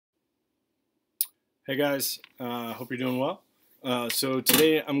Hey guys, hope you're doing well. So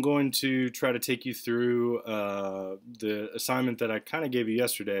today I'm going to try to take you through the assignment that I kind of gave you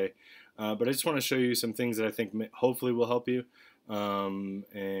yesterday, but I just want to show you some things that I think hopefully will help you, and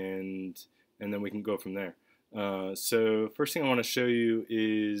then we can go from there. So first thing I want to show you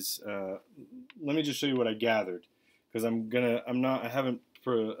is let me just show you what I gathered, because I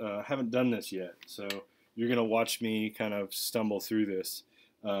haven't done this yet, so you're gonna watch me kind of stumble through this.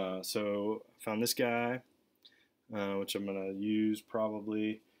 So I found this guy, which I'm going to use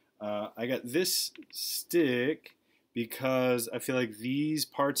probably. I got this stick because I feel like these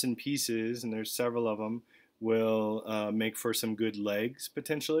parts and pieces, and there's several of them, will make for some good legs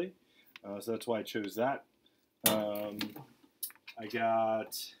potentially. So that's why I chose that. I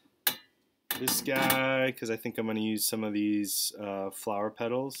got this guy because I think I'm going to use some of these flower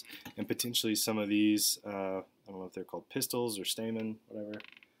petals and potentially some of these, I don't know if they're called pistils or stamen, whatever.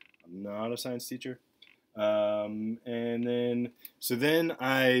 I'm not a science teacher. And then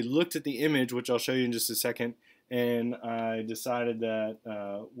I looked at the image, which I'll show you in just a second, and I decided that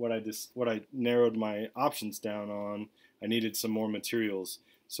what I narrowed my options down on, I needed some more materials.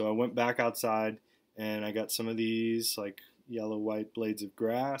 So I went back outside and I got some of these like yellow white blades of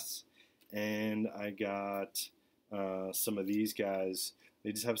grass, and I got some of these guys.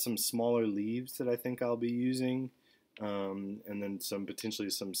 They just have some smaller leaves that I think I'll be using, and then potentially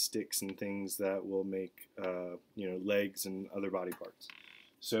some sticks and things that will make legs and other body parts.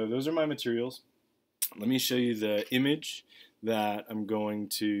 So those are my materials. Let me show you the image that I'm going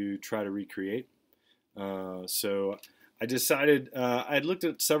to try to recreate. So I decided I had looked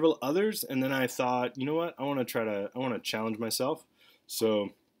at several others, and then I thought, you know what, I want to challenge myself.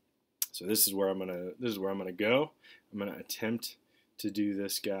 So this is where I'm gonna go. I'm gonna attempt to do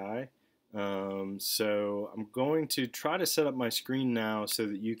this guy. So I'm going to try to set up my screen now so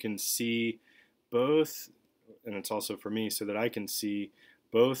that you can see both, and it's also for me so that I can see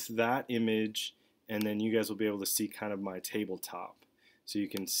both that image, and then you guys will be able to see kind of my tabletop, so you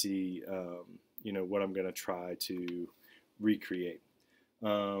can see what I'm gonna try to recreate.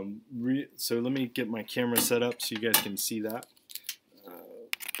 So let me get my camera set up so you guys can see that.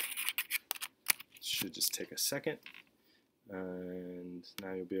 Should just take a second, and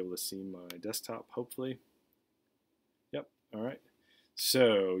now you'll be able to see my desktop, hopefully. Yep, all right.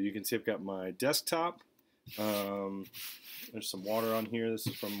 So you can see I've got my desktop. There's some water on here. This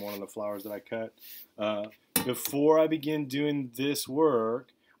is from one of the flowers that I cut. Before I begin doing this work,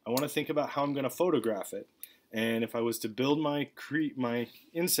 I want to think about how I'm going to photograph it. And if I was to build my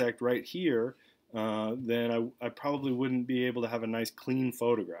insect right here, then I probably wouldn't be able to have a nice clean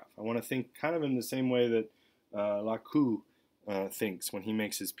photograph. I want to think kind of in the same way that Raku thinks when he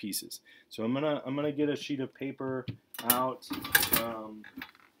makes his pieces. So I'm gonna get a sheet of paper out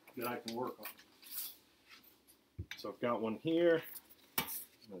that I can work on. So I've got one here. I'm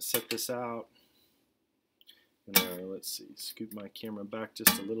gonna set this out. Let's see, scoot my camera back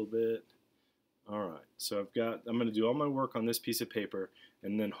just a little bit. Alright, so I'm going to do all my work on this piece of paper,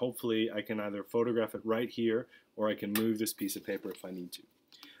 and then hopefully I can either photograph it right here, or I can move this piece of paper if I need to.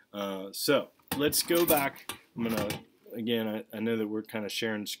 So let's go back. Again, I know that we're kind of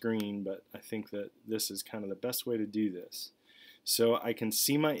sharing screen, but I think that this is kind of the best way to do this. So I can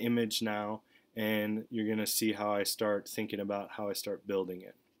see my image now, and you're going to see how I start thinking about how I start building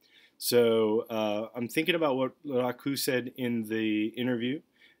it. So I'm thinking about what Raku said in the interview.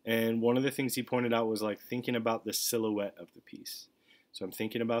 And one of the things he pointed out was like thinking about the silhouette of the piece. So I'm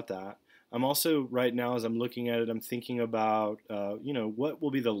thinking about that. I'm also, right now as I'm looking at it, I'm thinking about, what will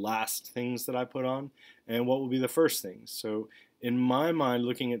be the last things that I put on and what will be the first things. So in my mind,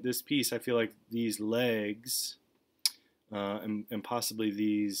 looking at this piece, I feel like these legs and possibly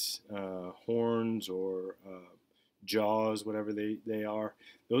these horns or jaws, whatever they are,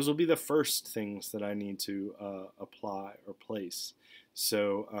 those will be the first things that I need to apply or place.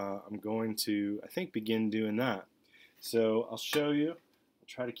 So I'm going to, I think, begin doing that. So I'll show you. I'll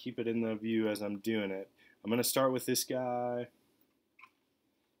try to keep it in the view as I'm doing it. I'm going to start with this guy.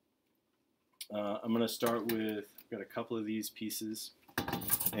 I'm going to start with, I've got a couple of these pieces.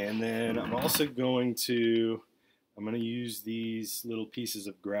 And then I'm also going to, I'm going to use these little pieces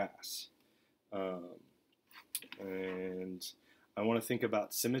of grass. And I want to think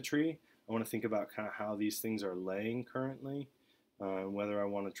about symmetry. I want to think about kind of how these things are laying currently. Whether I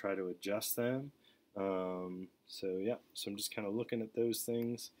want to try to adjust them. So I'm just kind of looking at those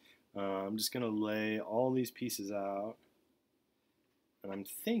things. I'm just going to lay all these pieces out. And I'm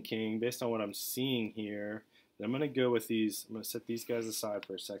thinking, based on what I'm seeing here, that I'm going to go with these. I'm going to set these guys aside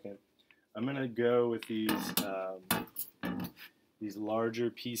for a second. I'm going to go with these these larger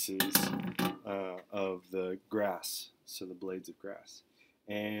pieces of the grass, so the blades of grass.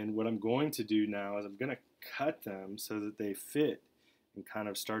 And what I'm going to do now is I'm going to cut them so that they fit and kind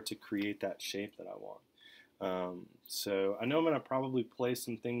of start to create that shape that I want. So I know I'm going to probably place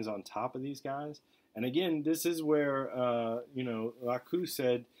some things on top of these guys. And again, this is where, Raku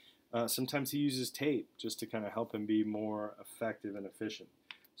said sometimes he uses tape just to kind of help him be more effective and efficient.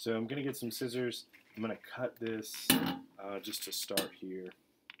 So I'm going to get some scissors. I'm going to cut this just to start here.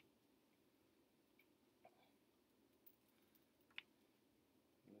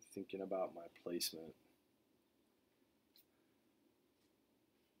 I'm thinking about my placement.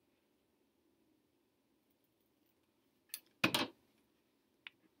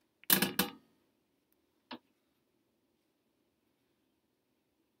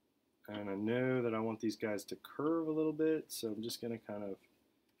 And I know that I want these guys to curve a little bit, so I'm just going to kind of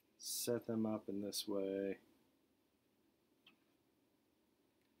set them up in this way.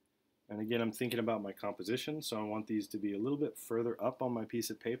 And again, I'm thinking about my composition, so I want these to be a little bit further up on my piece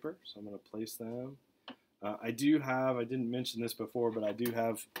of paper, so I'm going to place them. I didn't mention this before, but I do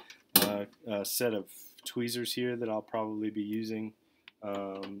have a set of tweezers here that I'll probably be using.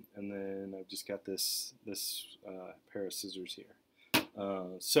 And then I've just got this pair of scissors here.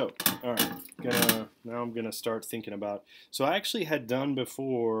 All right, now I'm gonna start thinking about. So I actually had done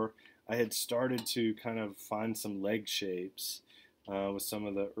before. I had started to kind of find some leg shapes with some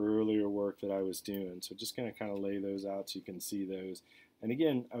of the earlier work that I was doing. So just gonna kind of lay those out so you can see those. And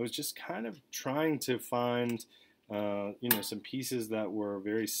again, I was just kind of trying to find, some pieces that were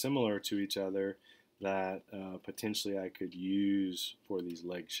very similar to each other that potentially I could use for these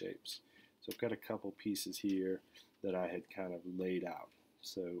leg shapes. So I've got a couple pieces here that I had kind of laid out.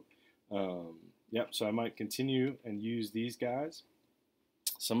 So, so I might continue and use these guys.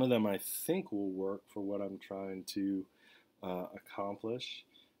 Some of them I think will work for what I'm trying to accomplish.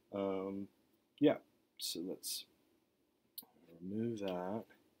 So let's remove that.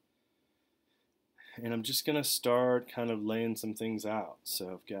 And I'm just going to start kind of laying some things out. So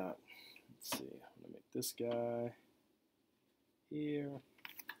I've got, let's see, I'm going to make this guy here,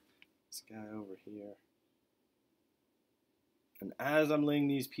 this guy over here. And as I'm laying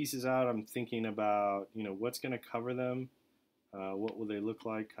these pieces out, I'm thinking about, what's going to cover them, what will they look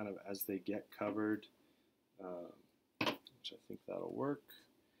like kind of as they get covered, which I think that'll work.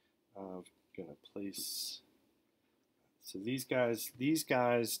 I'm going to place, so these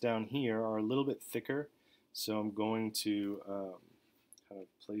guys down here are a little bit thicker, so I'm going to kind of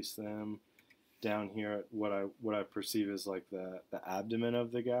place them down here at what I perceive as like the abdomen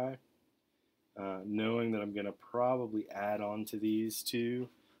of the guy. Knowing that I'm going to probably add on to these two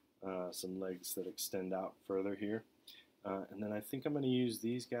some legs that extend out further here. And then I think I'm going to use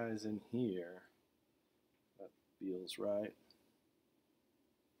these guys in here. That feels right.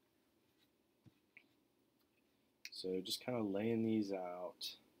 So just kind of laying these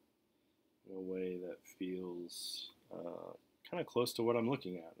out in a way that feels kind of close to what I'm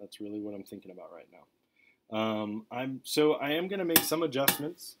looking at. That's really what I'm thinking about right now. I am going to make some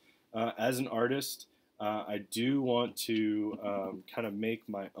adjustments. As an artist, I do want to kind of make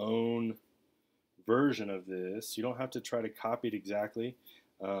my own version of this. You don't have to try to copy it exactly.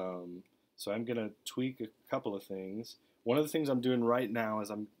 So I'm going to tweak a couple of things. One of the things I'm doing right now is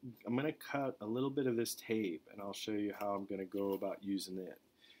I'm going to cut a little bit of this tape, and I'll show you how I'm going to go about using it.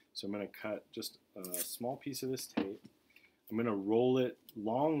 So I'm going to cut just a small piece of this tape. I'm going to roll it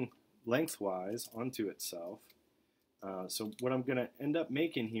lengthwise onto itself. So what I'm going to end up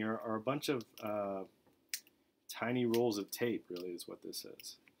making here are a bunch of tiny rolls of tape, really, is what this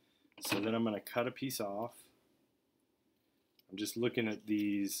is. So then I'm going to cut a piece off. I'm just looking at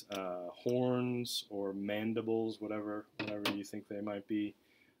these horns or mandibles, whatever you think they might be.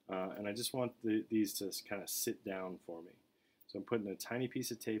 And I just want these to kind of sit down for me. So I'm putting a tiny piece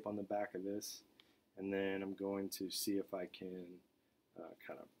of tape on the back of this, and then I'm going to see if I can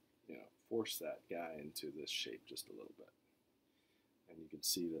kind of force that guy into this shape just a little bit. And you can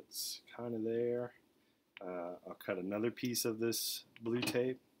see that's kind of there. I'll cut another piece of this blue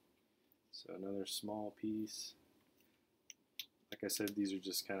tape. So another small piece. Like I said, these are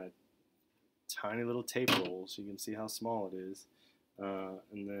just kind of tiny little tape rolls. You can see how small it is.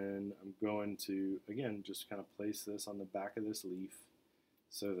 And then I'm going to, again, just kind of place this on the back of this leaf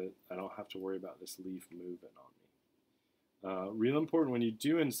so that I don't have to worry about this leaf moving on me. Real important when you're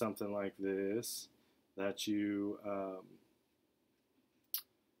doing something like this that you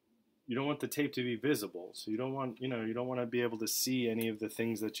don't want the tape to be visible. So you don't want to be able to see any of the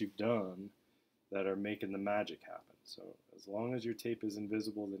things that you've done that are making the magic happen. So as long as your tape is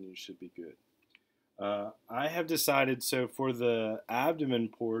invisible, then you should be good. I have decided, so for the abdomen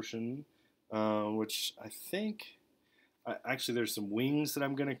portion, which I think, actually there's some wings that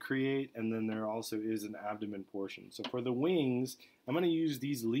I'm going to create, and then there also is an abdomen portion. So for the wings, I'm going to use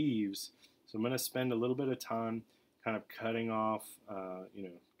these leaves. So I'm going to spend a little bit of time kind of cutting off,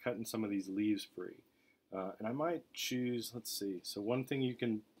 cutting some of these leaves free. And I might choose, let's see, so one thing you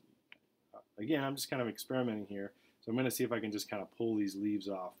can, again, I'm just kind of experimenting here. So I'm going to see if I can just kind of pull these leaves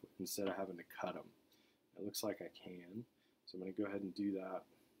off instead of having to cut them. It looks like I can. So I'm going to go ahead and do that.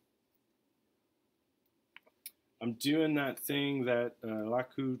 I'm doing that thing that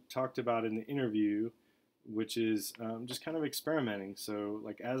Raku talked about in the interview, which is just kind of experimenting. So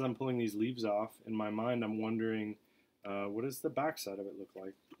like as I'm pulling these leaves off, in my mind I'm wondering, what does the backside of it look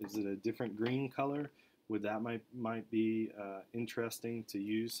like? Is it a different green color? Would that might be interesting to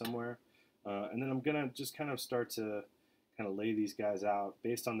use somewhere? And then I'm gonna just kind of start to kind of lay these guys out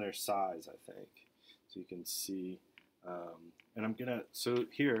based on their size, I think. So you can see, and I'm gonna, so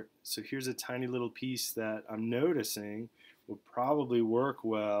here's a tiny little piece that I'm noticing would probably work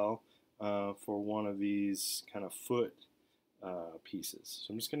well for one of these kind of foot pieces.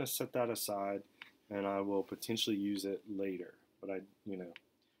 So I'm just gonna set that aside, and I will potentially use it later. But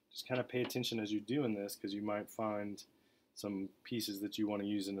just kind of pay attention as you're doing this, because you might find some pieces that you want to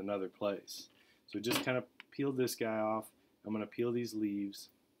use in another place. So just kind of peel this guy off. I'm going to peel these leaves,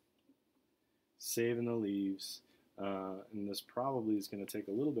 saving the leaves, and this probably is going to take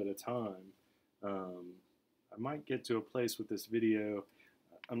a little bit of time. I might get to a place with this video.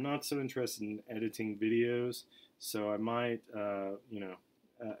 I'm not so interested in editing videos, so I might,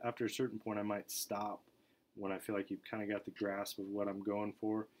 after a certain point, I might stop when I feel like you've kind of got the grasp of what I'm going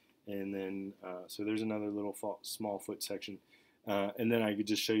for. And then, so there's another little small foot section. And then I could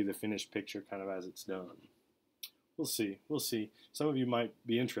just show you the finished picture kind of as it's done. We'll see. We'll see. Some of you might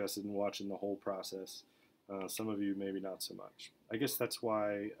be interested in watching the whole process. Some of you maybe not so much. I guess that's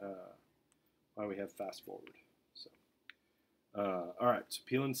why we have fast forward. So, all right, so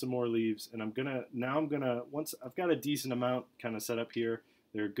peeling some more leaves, and I'm gonna once I've got a decent amount kind of set up here,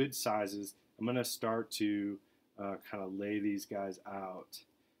 they're good sizes. I'm gonna start to kind of lay these guys out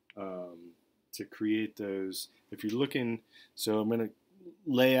to create those. If you're looking, so I'm gonna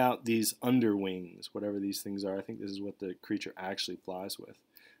lay out these underwings, whatever these things are. I think this is what the creature actually flies with.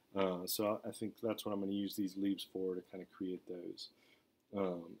 So I think that's what I'm going to use these leaves for, to kind of create those.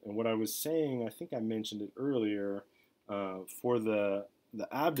 And what I was saying, I think I mentioned it earlier, for the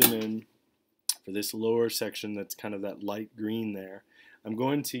abdomen, for this lower section that's kind of that light green there, I'm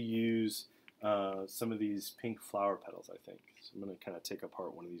going to use some of these pink flower petals, I think. So I'm going to kind of take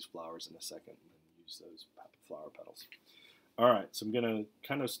apart one of these flowers in a second and then use those flower petals. All right, so I'm going to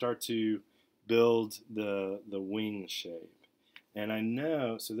kind of start to build the wing shape. And I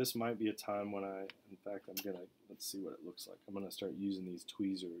know, so this might be a time when in fact, I'm going to, let's see what it looks like. I'm going to start using these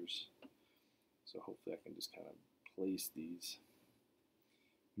tweezers. So hopefully I can just kind of place these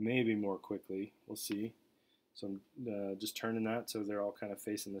maybe more quickly. We'll see. So I'm just turning that so they're all kind of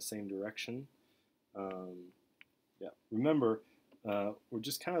facing the same direction. Yeah, remember, we're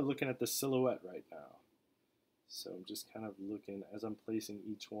just kind of looking at the silhouette right now. So I'm just kind of looking, as I'm placing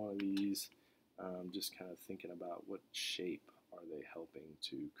each one of these, just kind of thinking about what shape are they helping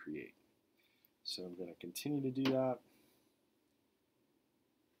to create. So I'm going to continue to do that.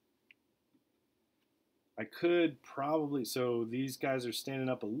 I could probably, so these guys are standing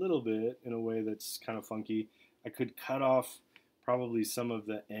up a little bit in a way that's kind of funky. I could cut off probably some of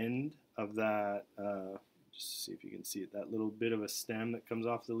the end of that, just see if you can see it, that little bit of a stem that comes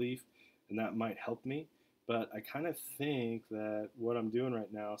off the leaf, and that might help me. But I kind of think that what I'm doing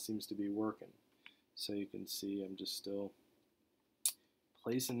right now seems to be working. So you can see I'm just still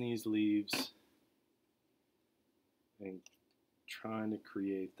placing these leaves and trying to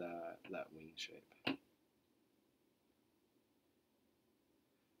create that wing shape. I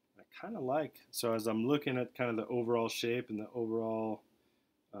kind of like, so as I'm looking at kind of the overall shape and the overall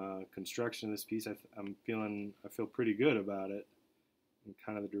construction of this piece, I feel pretty good about it and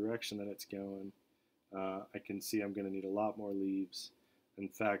kind of the direction that it's going. I can see I'm going to need a lot more leaves. In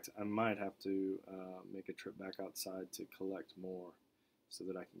fact, I might have to make a trip back outside to collect more so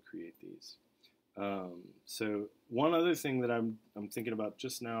that I can create these. So one other thing that I'm thinking about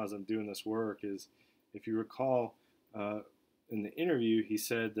just now as I'm doing this work is, if you recall, in the interview he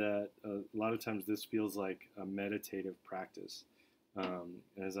said that a lot of times this feels like a meditative practice.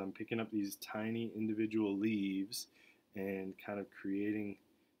 As I'm picking up these tiny individual leaves and kind of creating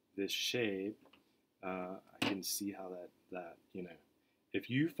this shape, I can see how that if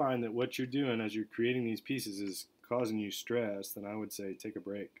you find that what you're doing as you're creating these pieces is causing you stress, then I would say take a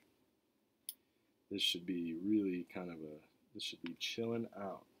break. this should be really kind of this should be chilling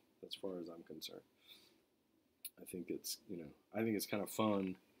out as far as I'm concerned. I think it's, I think it's kind of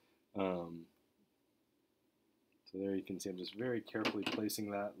fun. So there you can see I'm just very carefully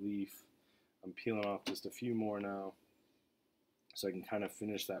placing that leaf. I'm peeling off just a few more now so I can kind of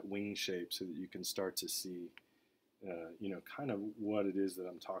finish that wing shape so that you can start to see, kind of what it is that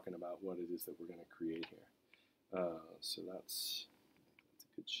I'm talking about, what it is that we're going to create here. So that's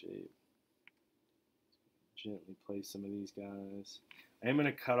a good shape. Gently place some of these guys. I am going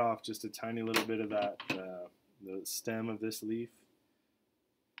to cut off just a tiny little bit of that, the stem of this leaf.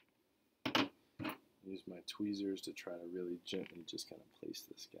 Use my tweezers to try to really gently just kind of place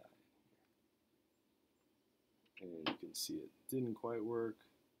this guy. And you can see it didn't quite work.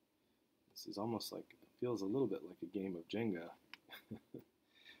 This is almost like, it feels a little bit like a game of Jenga.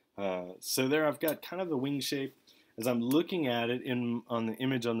 So there I've got kind of the wing shape. As I'm looking at it on the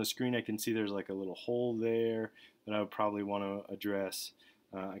image on the screen, I can see there's like a little hole there that I would probably want to address.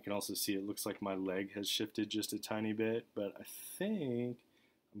 I can also see it looks like my leg has shifted just a tiny bit, but I think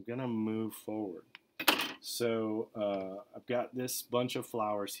I'm going to move forward. So I've got this bunch of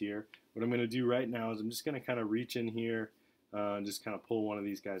flowers here. What I'm going to do right now is I'm just going to kind of reach in here and just kind of pull one of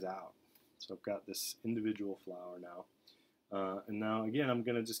these guys out. So I've got this individual flower now. And now, again, I'm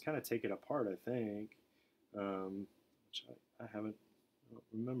going to just kind of take it apart, I think. Which I don't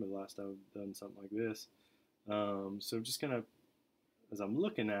remember the last time I've done something like this. So I'm just going to, as I'm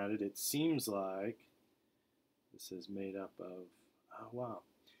looking at it, it seems like this is made up of, oh wow.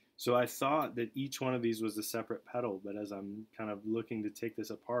 So I thought that each one of these was a separate petal, but as I'm kind of looking to take this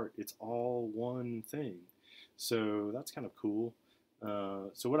apart, it's all one thing. So that's kind of cool.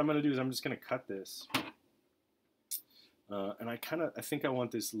 So what I'm going to do is I'm just going to cut this. And I think I want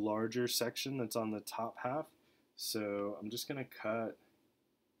this larger section that's on the top half. So I'm just going to cut,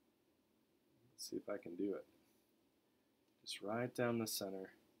 let's see if I can do it. Just right down the center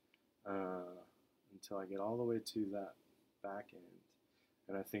until I get all the way to that back end.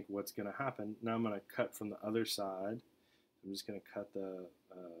 And I think what's going to happen, now I'm going to cut from the other side. I'm just going to cut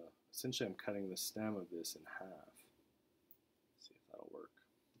essentially I'm cutting the stem of this in half. Let's see if that'll work.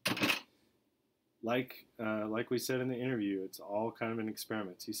 Like we said in the interview, it's all kind of an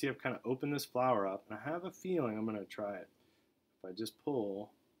experiment. So you see I've kind of opened this flower up, and I have a feeling I'm going to try it. If I just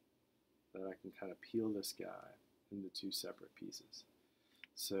pull, that I can kind of peel this guy into two separate pieces.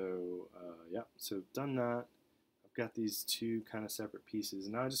 So yeah, so done that. I've got these two kind of separate pieces.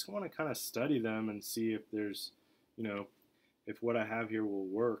 Now I just want to kind of study them and see if there's, if what I have here will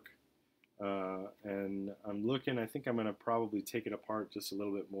work. And I'm looking, I think I'm going to probably take it apart just a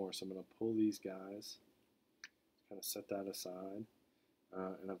little bit more. So I'm going to pull these guys, kind of set that aside.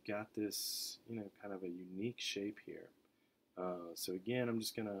 And I've got this, kind of a unique shape here. So again, I'm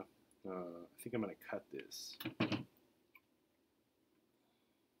just going to, I think I'm going to cut this.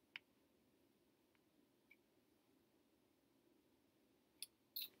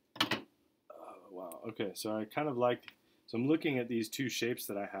 Wow, okay, so I kind of like, so I'm looking at these two shapes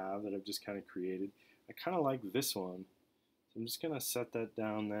that I have that I've just kind of created. I kind of like this one. So I'm just going to set that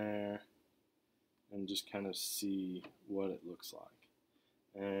down there and just kind of see what it looks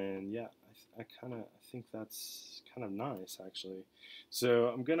like. And yeah, I think that's kind of nice actually. So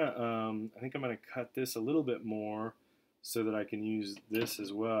I'm going to, I think I'm going to cut this a little bit more so that I can use this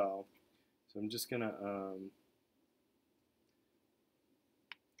as well. So I'm just going to,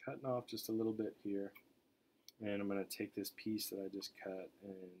 cutting off just a little bit here, and I'm going to take this piece that I just cut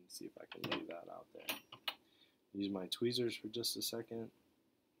and see if I can lay that out there. Use my tweezers for just a second.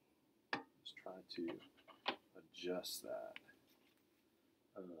 Just try to adjust that.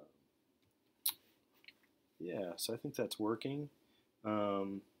 Yeah, so I think that's working.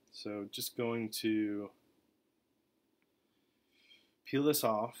 So just going to peel this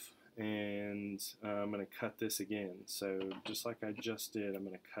off. And I'm going to cut this again. So just like I just did, I'm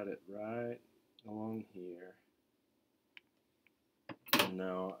going to cut it right along here. And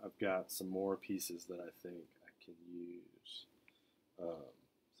now I've got some more pieces that I think I can use.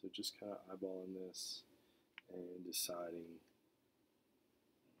 So just kind of eyeballing this and deciding.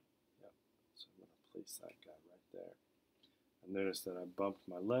 Yep. So I'm going to place that guy right there. I noticed that I bumped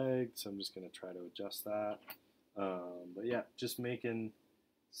my leg, so I'm just going to try to adjust that. But yeah, just making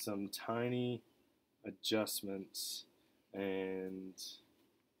some tiny adjustments, and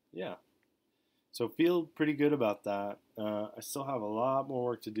yeah, so feel pretty good about that. I still have a lot more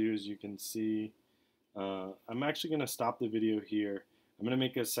work to do, as you can see. I'm actually going to stop the video here. I'm going to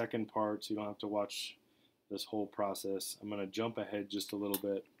make a second part so you don't have to watch this whole process. I'm going to jump ahead just a little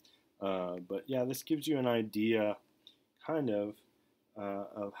bit, but yeah, this gives you an idea kind of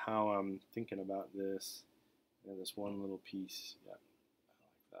of how I'm thinking about this. And this one little piece, yeah,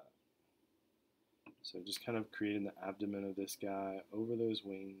 I like that. So just kind of creating the abdomen of this guy over those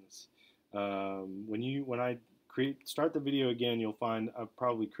wings. When I start the video again, you'll find I've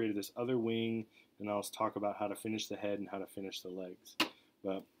probably created this other wing, and I'll talk about how to finish the head and how to finish the legs.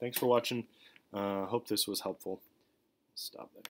 But thanks for watching. Hope this was helpful. Stop there.